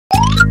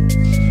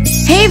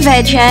Hey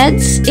veg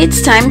heads,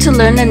 it's time to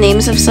learn the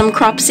names of some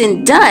crops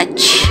in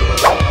Dutch.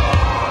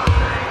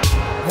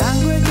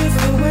 Language is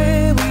the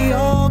way we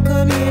all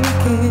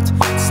communicate.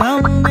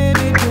 Some may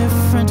be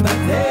different, but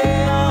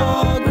they are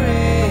all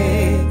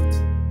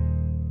great.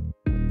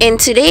 In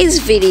today's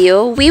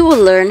video, we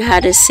will learn how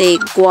to say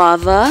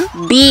guava,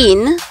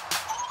 bean,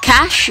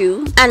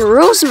 cashew, and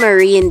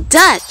rosemary in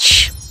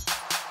Dutch.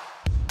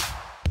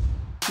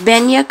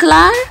 Ben je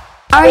klaar?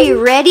 Are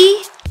you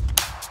ready?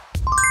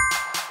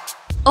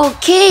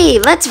 Okay,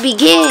 let's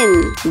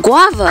begin.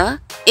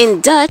 Guava, in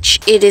Dutch,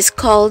 it is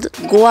called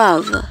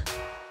guava.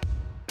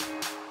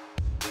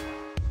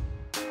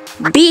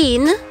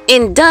 Bean,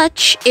 in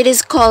Dutch, it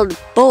is called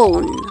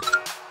boon.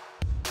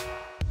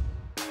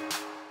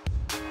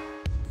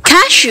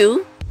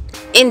 Cashew,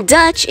 in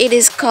Dutch, it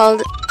is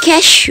called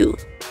cashew.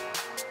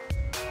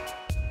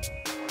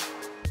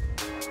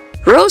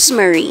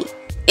 Rosemary,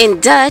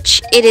 in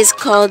Dutch, it is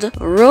called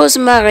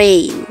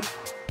rozemarijn.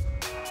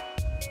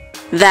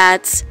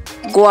 That's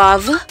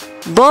guava,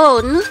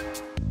 boon,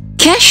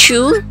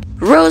 cashew,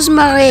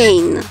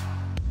 rozemarijn.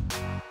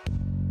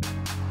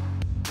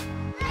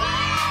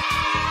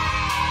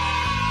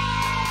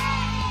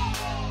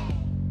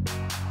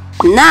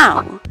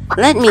 Now,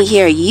 let me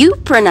hear you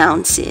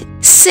pronounce it.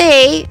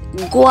 Say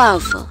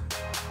guava,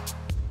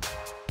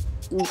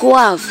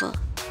 guava,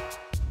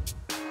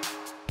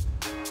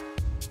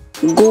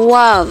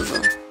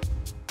 guava.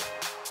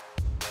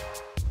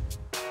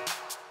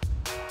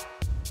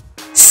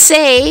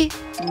 Say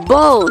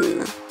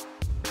bone,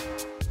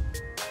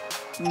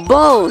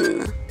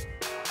 bone,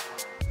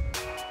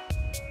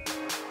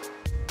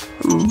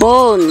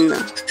 bone.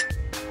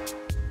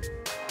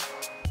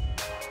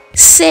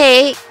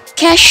 Say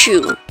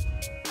cashew,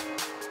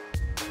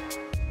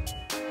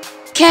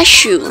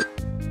 cashew,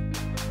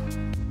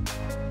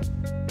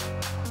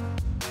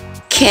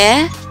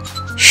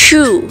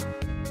 cashew.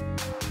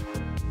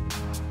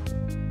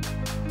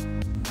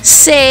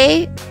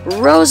 Say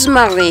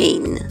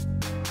rozemarijn,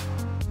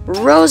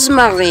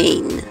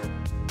 rozemarijn,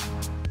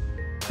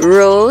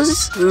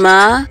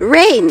 rozemarijn.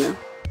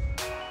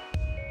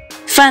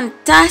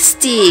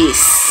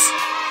 Fantastisch!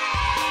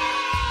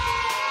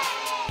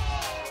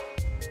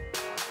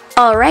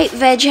 Alright,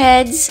 veg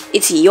heads,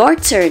 it's your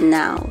turn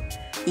now.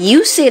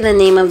 You say the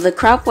name of the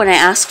crop when I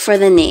ask for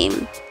the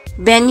name.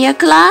 Ben je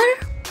klaar?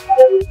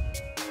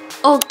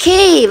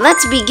 Okay,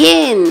 let's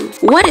begin.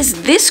 What is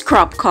this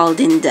crop called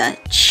in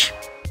Dutch?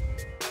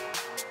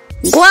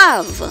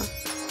 Guava.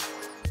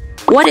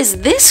 What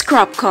is this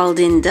crop called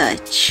in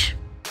Dutch?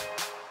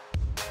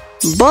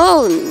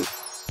 Boon.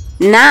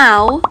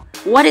 Now,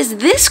 what is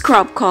this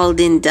crop called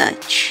in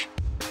Dutch?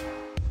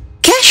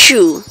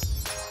 Cashew.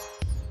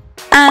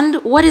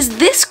 And what is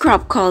this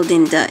crop called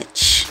in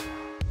Dutch?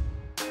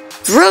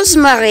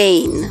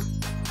 Rozemarijn.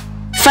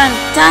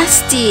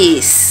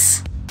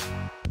 Fantastisch.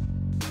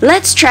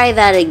 Let's try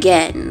that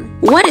again.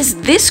 What is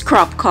this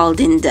crop called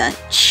in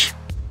Dutch?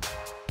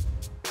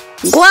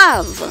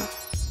 Guava.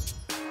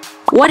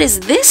 What is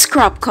this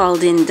crop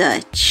called in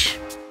Dutch?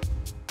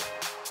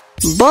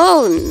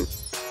 Boon.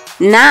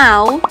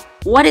 Now,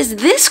 what is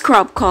this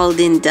crop called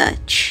in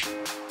Dutch?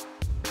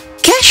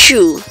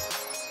 Cashew.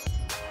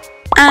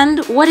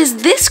 And what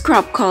is this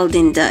crop called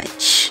in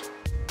Dutch?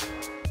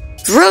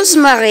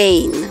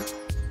 Rozemarijn.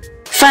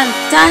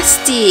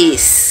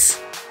 Fantastisch.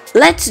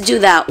 Let's do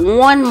that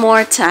one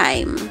more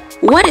time.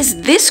 What is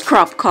this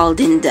crop called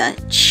in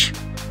Dutch?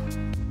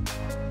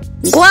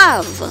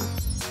 Guava.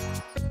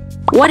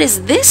 What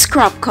is this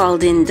crop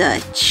called in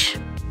Dutch?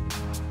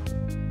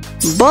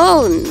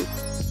 Boon.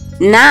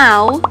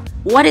 Now,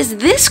 what is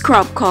this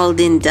crop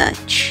called in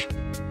Dutch?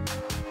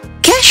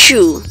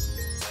 Cashew.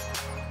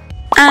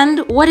 And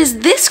what is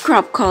this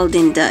crop called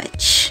in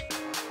Dutch?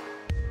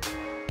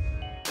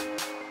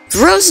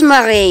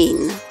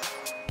 Rozemarijn.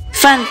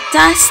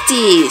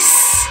 Fantastisch.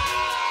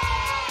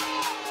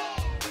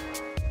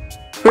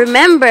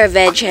 Remember,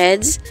 veg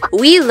heads,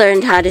 we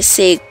learned how to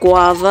say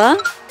guava,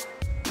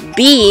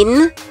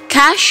 bean,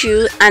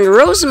 cashew, and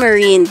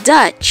rosemary in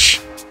Dutch.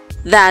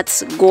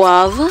 That's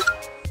guava,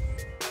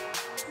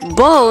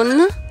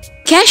 boon,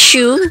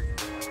 cashew,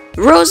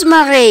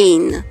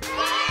 rozemarijn.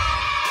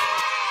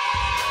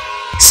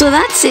 So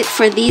that's it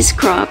for these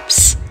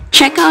crops.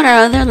 Check out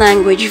our other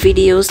language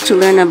videos to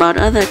learn about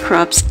other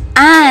crops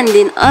and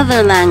in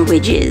other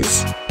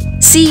languages.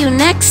 See you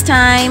next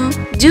time.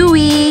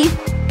 Doei!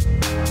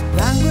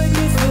 Language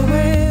is the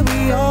way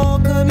we all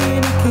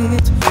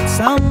communicate.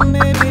 Some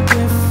may be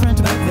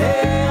different, but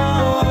they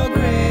are all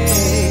great.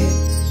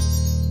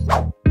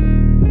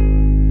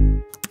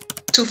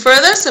 To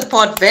further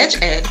support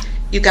VegEd,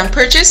 you can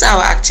purchase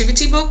our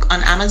activity book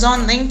on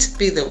Amazon linked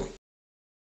below.